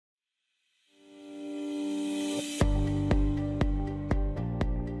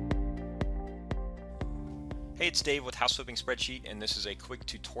Hey, it's Dave with House Flipping Spreadsheet, and this is a quick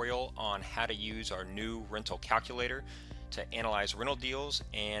tutorial on how to use our new rental calculator to analyze rental deals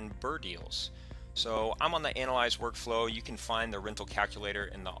and BRRRR deals. So I'm on the Analyze workflow. You can find the rental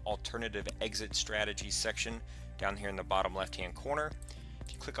calculator in the Alternative Exit Strategies section down here in the bottom left-hand corner.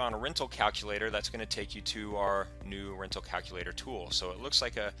 If you click on Rental Calculator, that's going to take you to our new rental calculator tool. So it looks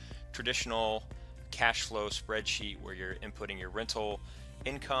like a traditional cash flow spreadsheet where you're inputting your rental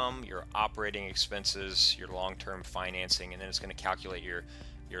income, your operating expenses, your long-term financing, and then it's going to calculate your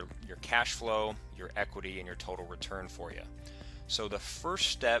cash flow, your equity, and your total return for you. So the first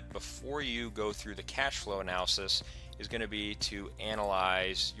step before you go through the cash flow analysis is going to be to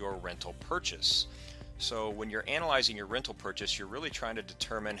analyze your rental purchase. So when you're analyzing your rental purchase, you're really trying to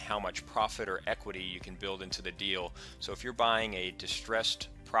determine how much profit or equity you can build into the deal. So if you're buying a distressed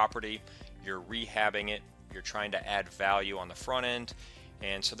property, you're rehabbing it, you're trying to add value on the front end.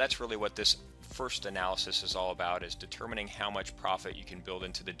 And so that's really what this first analysis is all about, is determining how much profit you can build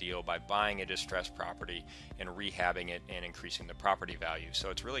into the deal by buying a distressed property and rehabbing it and increasing the property value. So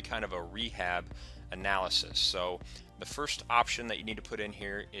it's really kind of a rehab analysis. So the first option that you need to put in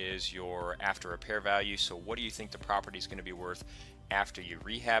here is your after repair value. So what do you think the property is going to be worth after you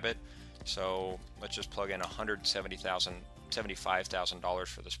rehab it? So let's just plug in $175,000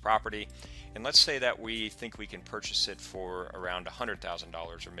 for this property, and let's say that we think we can purchase it for around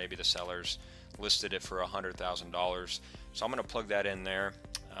 $100,000, or maybe the sellers listed it for $100,000. So I'm going to plug that in there,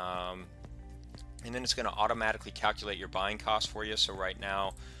 and then it's going to automatically calculate your buying cost for you. So right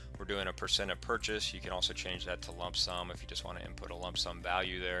now we're doing a percent of purchase. You can also change that to lump sum if you just want to input a lump sum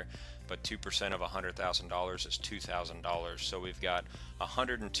value there. But 2% of $100,000 is $2,000. So we've got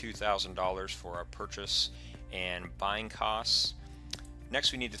 $102,000 for our purchase and buying costs.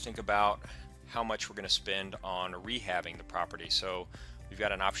 Next, we need to think about how much we're going to spend on rehabbing the property. So we've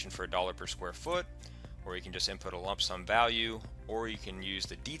got an option for $1 per square foot, or you can just input a lump sum value, or you can use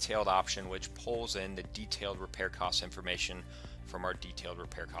the detailed option, which pulls in the detailed repair cost information from our detailed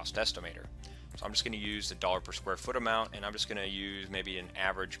repair cost estimator. So I'm just going to use the $1 per square foot amount, and I'm just going to use maybe an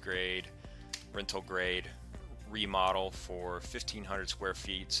average grade, rental grade remodel for 1,500 square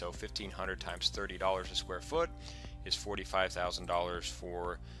feet. So 1,500 times $30 a square foot is $45,000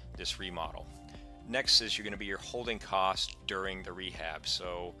 for this remodel. Next is you're going to be your holding cost during the rehab.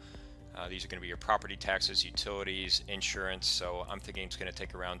 So these are going to be your property taxes, utilities, insurance. So I'm thinking it's going to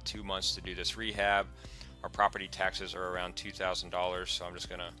take around 2 months to do this rehab. Our property taxes are around $2,000, so I'm just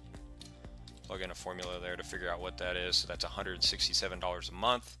going to plug in a formula there to figure out what that is. So that's $167 a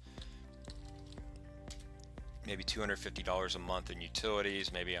month. Maybe $250 a month in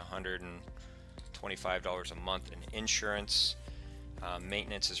utilities, maybe $125 a month in insurance.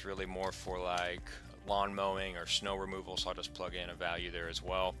 Maintenance is really more for like lawn mowing or snow removal, so I'll just plug in a value there as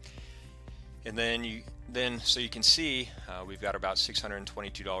well. And then so you can see we've got about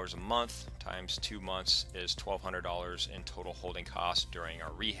 $622 a month times 2 months is $1,200 in total holding costs during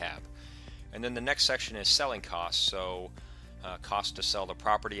our rehab. And then the next section is selling costs. So cost to sell the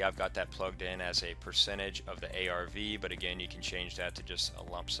property, I've got that plugged in as a percentage of the ARV, but again, you can change that to just a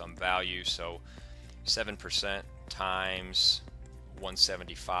lump sum value. So 7% times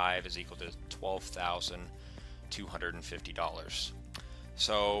 175 is equal to $12,250.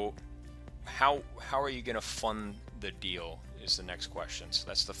 So how are you going to fund the deal is the next question. So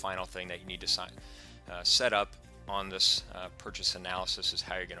that's the final thing that you need to set up on this purchase analysis, is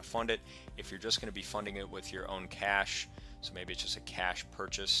how you're going to fund it. If you're just going to be funding it with your own cash, so maybe it's just a cash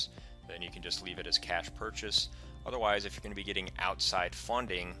purchase, then you can just leave it as cash purchase. Otherwise, if you're going to be getting outside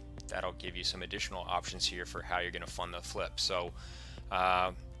funding, that'll give you some additional options here for how you're going to fund the flip. So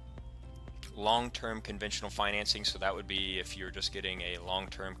long-term conventional financing, so that would be if you're just getting a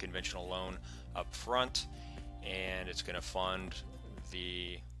long-term conventional loan up front and it's going to fund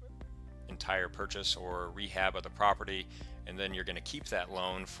the entire purchase or rehab of the property, and then you're going to keep that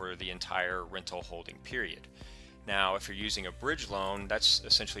loan for the entire rental holding period. Now if you're using a bridge loan, that's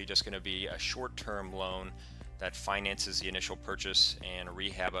essentially just going to be a short-term loan that finances the initial purchase and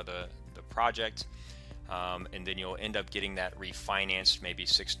rehab of the project, and then you'll end up getting that refinanced maybe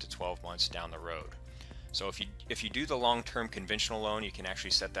 6 to 12 months down the road. So if you do the long-term conventional loan, you can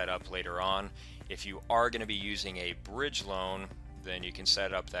actually set that up later on. If you are going to be using a bridge loan, then you can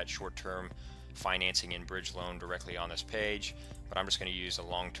set up that short-term financing and bridge loan directly on this page, but I'm just going to use a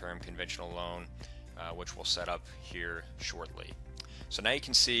long-term conventional loan, which we'll set up here shortly. So now you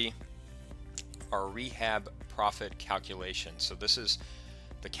can see our rehab profit calculation. So this is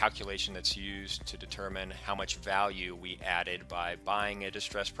the calculation that's used to determine how much value we added by buying a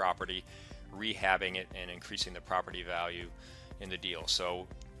distressed property, rehabbing it, and increasing the property value in the deal. So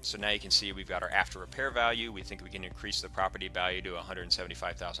So now you can see we've got our after repair value. We think we can increase the property value to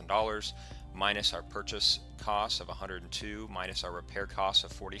 $175,000 minus our purchase cost of $102 minus our repair cost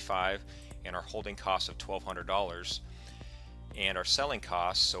of $45 and our holding cost of $1,200 and our selling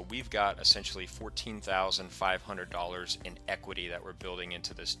costs. So we've got essentially $14,500 in equity that we're building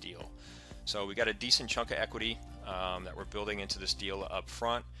into this deal. So we got a decent chunk of equity that we're building into this deal up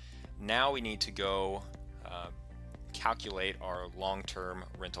front. Now we need to go calculate our long-term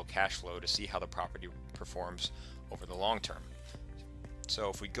rental cash flow to see how the property performs over the long term. So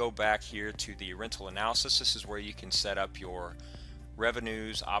if we go back here to the rental analysis, this is where you can set up your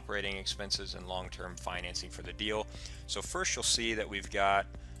revenues, operating expenses, and long-term financing for the deal. So first you'll see that we've got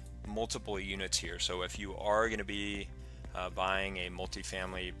multiple units here. So if you are going to be buying a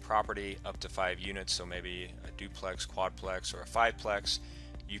multifamily property up to 5 units, so maybe a duplex, quadplex, or a fiveplex,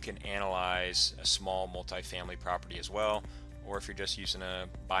 you can analyze a small multifamily property as well. Or if you're just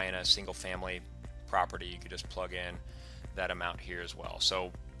buying a single family property, you could just plug in that amount here as well. So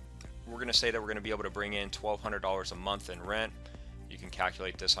we're going to say that we're going to be able to bring in $1,200 a month in rent. You can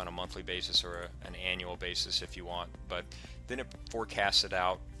calculate this on a monthly basis or an annual basis if you want, but then it forecasts it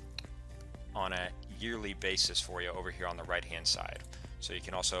out on a yearly basis for you over here on the right hand side. So you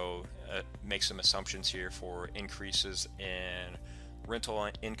can also make some assumptions here for increases in rental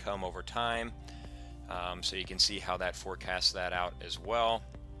income over time, so you can see how that forecasts that out as well.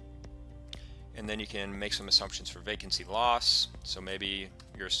 And then you can make some assumptions for vacancy loss. So maybe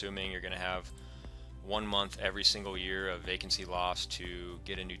you're assuming you're going to have 1 month every single year of vacancy loss to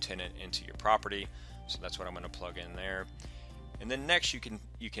get a new tenant into your property. So that's what I'm going to plug in there. And then next you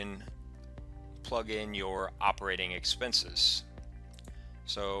can plug in your operating expenses.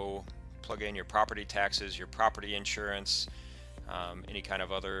 So plug in your property taxes, your property insurance, any kind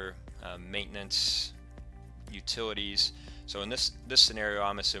of other maintenance, utilities. So in this scenario,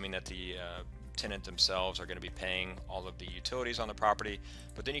 I'm assuming that the tenant themselves are going to be paying all of the utilities on the property.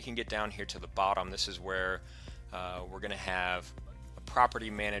 But then you can get down here to the bottom. This is where we're going to have a property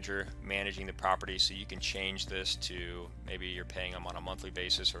manager managing the property, so you can change this to maybe you're paying them on a monthly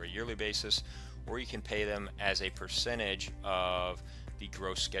basis or a yearly basis, or you can pay them as a percentage of the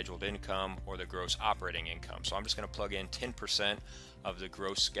gross scheduled income or the gross operating income. So I'm just going to plug in 10% of the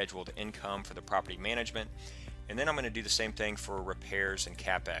gross scheduled income for the property management. And then I'm going to do the same thing for repairs and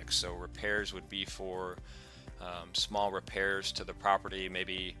CapEx. So repairs would be for small repairs to the property,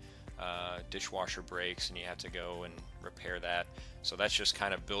 maybe dishwasher breaks and you have to go and repair that. So that's just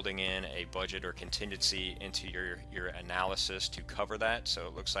kind of building in a budget or contingency into your analysis to cover that. So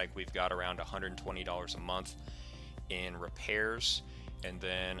it looks like we've got around $120 a month in repairs, and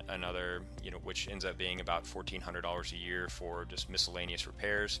then another, which ends up being about $1,400 a year for just miscellaneous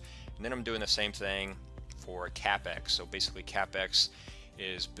repairs. And then I'm doing the same thing for CapEx. So basically CapEx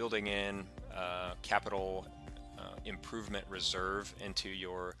is building in capital improvement reserve into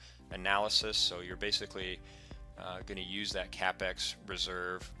your analysis. So you're basically going to use that CapEx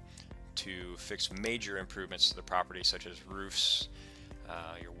reserve to fix major improvements to the property, such as roofs,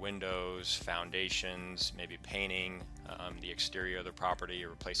 your windows, foundations, maybe painting the exterior of the property, or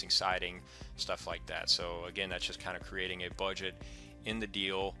replacing siding, stuff like that. So again, that's just kind of creating a budget in the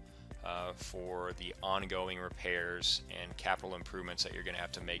deal for the ongoing repairs and capital improvements that you're going to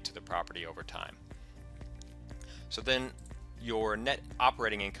have to make to the property over time. So then your net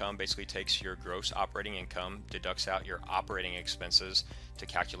operating income basically takes your gross operating income, deducts out your operating expenses to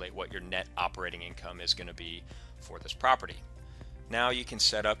calculate what your net operating income is going to be for this property. Now you can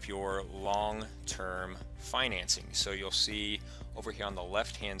set up your long-term financing. So you'll see over here on the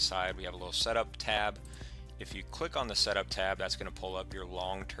left-hand side, we have a little setup tab. If you click on the setup tab, that's going to pull up your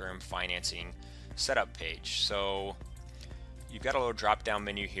long-term financing setup page. So you've got a little drop-down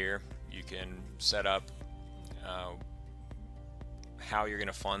menu here. You can set up how you're going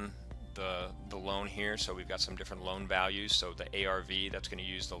to fund the loan here. So we've got some different loan values. So the ARV, that's going to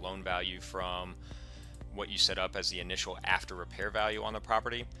use the loan value from what you set up as the initial after repair value on the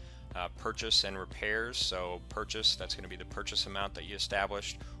property. Purchase and repairs, so purchase, that's going to be the purchase amount that you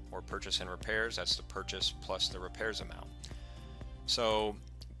established, or purchase and repairs, that's the purchase plus the repairs amount. So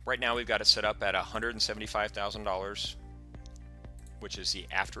right now we've got it set up at $175,000, which is the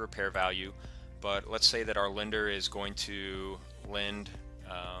after repair value. But let's say that our lender is going to lend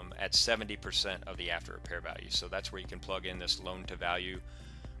at 70% of the after repair value. So that's where you can plug in this loan to value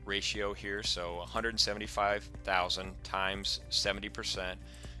ratio here. So 175,000 times 70%.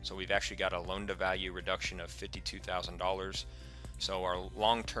 So we've actually got a loan to value reduction of $52,000. So our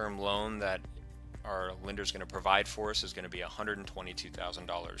long-term loan that our lender is going to provide for us is going to be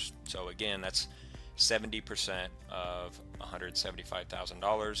 $122,000. So again, that's 70% of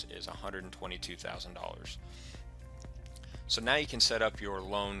 $175,000 is $122,000. So now you can set up your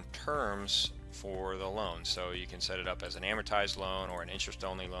loan terms for the loan. So you can set it up as an amortized loan or an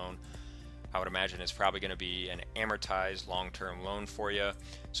interest-only loan. I would imagine it's probably going to be an amortized long-term loan for you.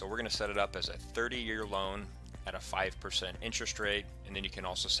 So we're going to set it up as a 30-year loan at a 5% interest rate, and then you can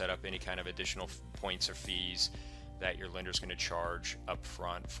also set up any kind of additional points or fees that your lender is going to charge up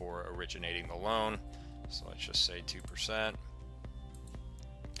front for originating the loan. So let's just say 2%.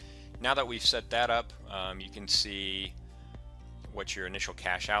 Now that we've set that up, you can see what your initial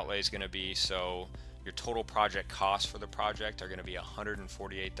cash outlay is going to be. So your total project costs for the project are going to be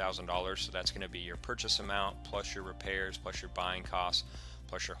 $148,000. So that's going to be your purchase amount plus your repairs plus your buying costs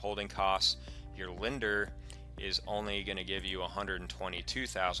plus your holding costs. Your lender is only going to give you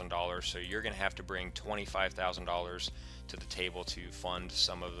 $122,000, so you're going to have to bring $25,000 to the table to fund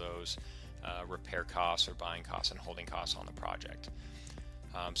some of those repair costs or buying costs and holding costs on the project.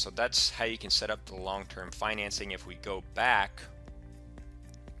 So that's how you can set up the long-term financing. If we go back,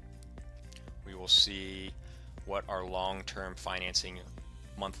 we will see what our long-term financing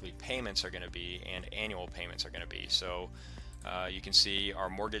monthly payments are going to be and annual payments are going to be. So you can see our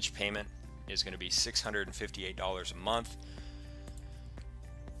mortgage payment is going to be $658 a month.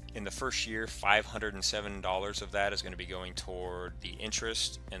 In the first year, $507 of that is going to be going toward the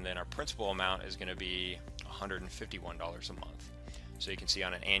interest, and then our principal amount is going to be $151 a month. So you can see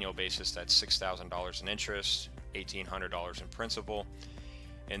on an annual basis that's $6,000 in interest, $1,800 in principal,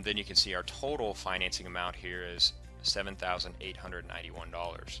 and then you can see our total financing amount here is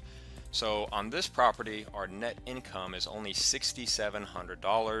 $7,891. So on this property, our net income is only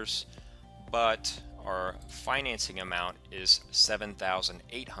 $6,700, but our financing amount is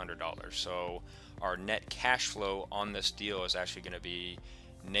 $7,800. So our net cash flow on this deal is actually going to be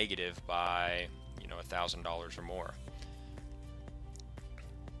negative by $1,000 or more.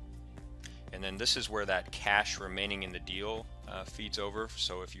 And then this is where that cash remaining in the deal feeds over.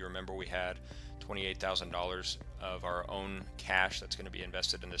 So if you remember, we had $28,000 of our own cash that's going to be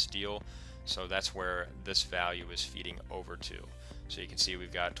invested in this deal. So that's where this value is feeding over to. So you can see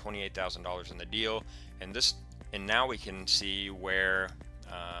we've got $28,000 in the deal, and now we can see where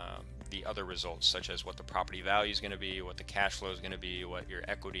the other results, such as what the property value is going to be, what the cash flow is going to be, what your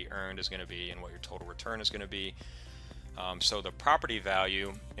equity earned is going to be, and what your total return is going to be. So the property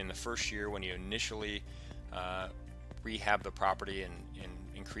value in the first year, when you initially rehab the property and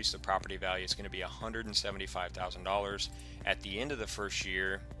increase the property value, it's going to be $175,000. At the end of the first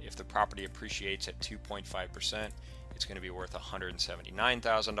year, if the property appreciates at 2.5%, it's going to be worth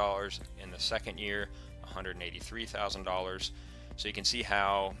 $179,000. In the second year, $183,000. So you can see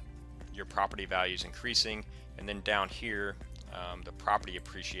how your property value is increasing, and then down here, the property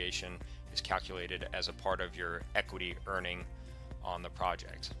appreciation is calculated as a part of your equity earning on the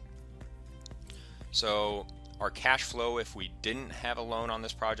project. So our cash flow, if we didn't have a loan on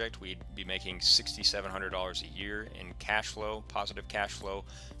this project, we'd be making $6,700 a year in cash flow, positive cash flow.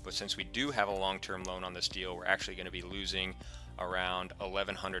 But since we do have a long-term loan on this deal, we're actually going to be losing around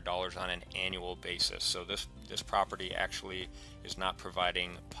 $1,100 on an annual basis. So this property actually is not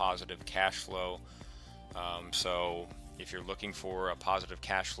providing positive cash flow. So if you're looking for a positive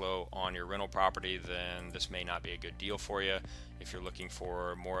cash flow on your rental property, then this may not be a good deal for you. If you're looking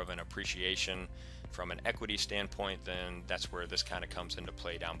for more of an appreciation from an equity standpoint, then that's where this kind of comes into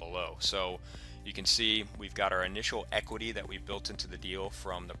play down below. So you can see we've got our initial equity that we built into the deal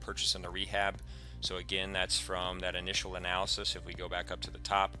from the purchase and the rehab. So again, that's from that initial analysis. If we go back up to the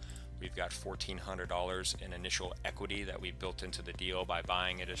top, we've got $1,400 in initial equity that we built into the deal by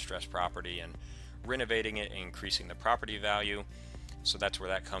buying a distressed property and renovating it and increasing the property value. So that's where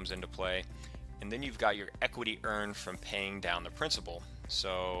that comes into play. And then you've got your equity earned from paying down the principal.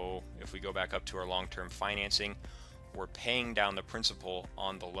 So if we go back up to our long-term financing, we're paying down the principal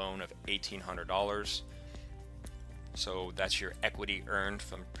on the loan of $1,800. So that's your equity earned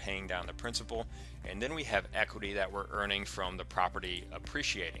from paying down the principal. And then we have equity that we're earning from the property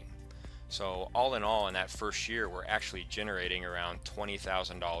appreciating. So all in all, in that first year, we're actually generating around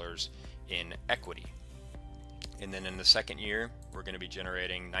 $20,000 in equity. And then in the second year, we're going to be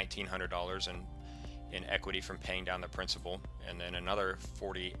generating $1,900 in equity from paying down the principal, and then another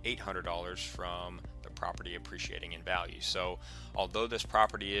 $4,800 from the property appreciating in value. So although this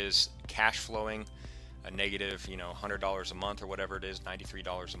property is cash flowing a negative $100 a month or whatever it is,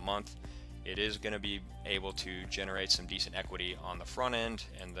 $93 a month, it is going to be able to generate some decent equity on the front end,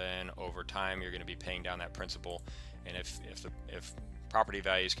 and then over time you're going to be paying down that principal. And if property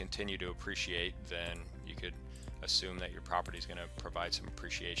values continue to appreciate, then you could assume that your property is going to provide some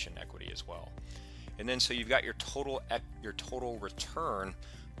appreciation equity as well. And then so you've got your total return,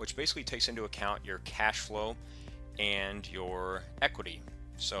 which basically takes into account your cash flow and your equity.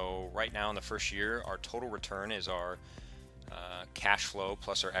 So right now in the first year, our total return is our cash flow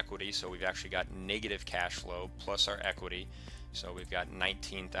plus our equity. So we've actually got negative cash flow plus our equity. So we've got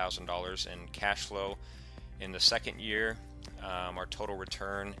 $19,000 in cash flow. In the second year, our total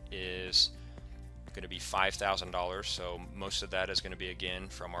return is going to be $5,000. So most of that is going to be again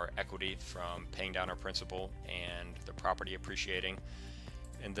from our equity, from paying down our principal and the property appreciating.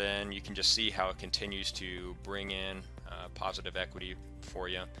 And then you can just see how it continues to bring in positive equity for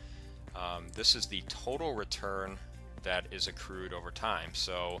you. This is the total return that is accrued over time.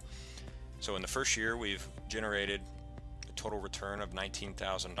 So in the first year, we've generated a total return of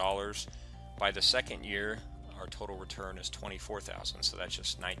 $19,000. By the second year, our total return is $24,000. So that's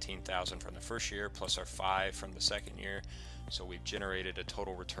just $19,000 from the first year plus our $5,000 from the second year. So we've generated a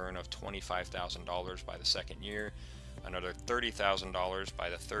total return of $25,000 by the second year, another $30,000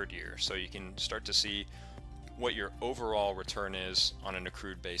 by the third year. So you can start to see what your overall return is on an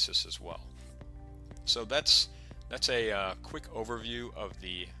accrued basis as well. So that's a quick overview of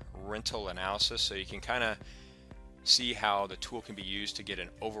the rental analysis. So you can kind of see how the tool can be used to get an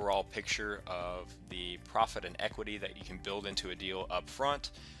overall picture of the profit and equity that you can build into a deal up front,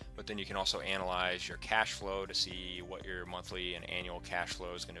 but then you can also analyze your cash flow to see what your monthly and annual cash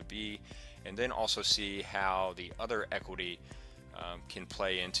flow is going to be, and then also see how the other equity can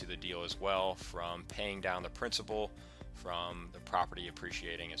play into the deal as well, from paying down the principal, from the property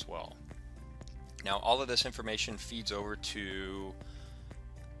appreciating as well. Now all of this information feeds over to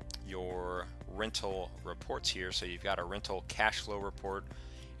your rental reports here. So you've got a rental cash flow report,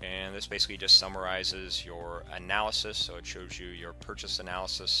 and this basically just summarizes your analysis. So it shows you your purchase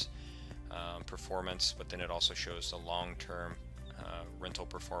analysis performance, but then it also shows the long-term rental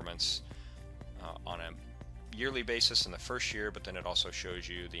performance on a yearly basis in the first year, but then it also shows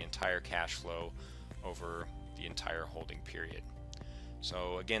you the entire cash flow over the entire holding period.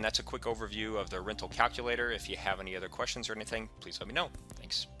 So again, that's a quick overview of the rental calculator. If you have any other questions or anything, please let me know.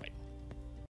 Thanks. Bye.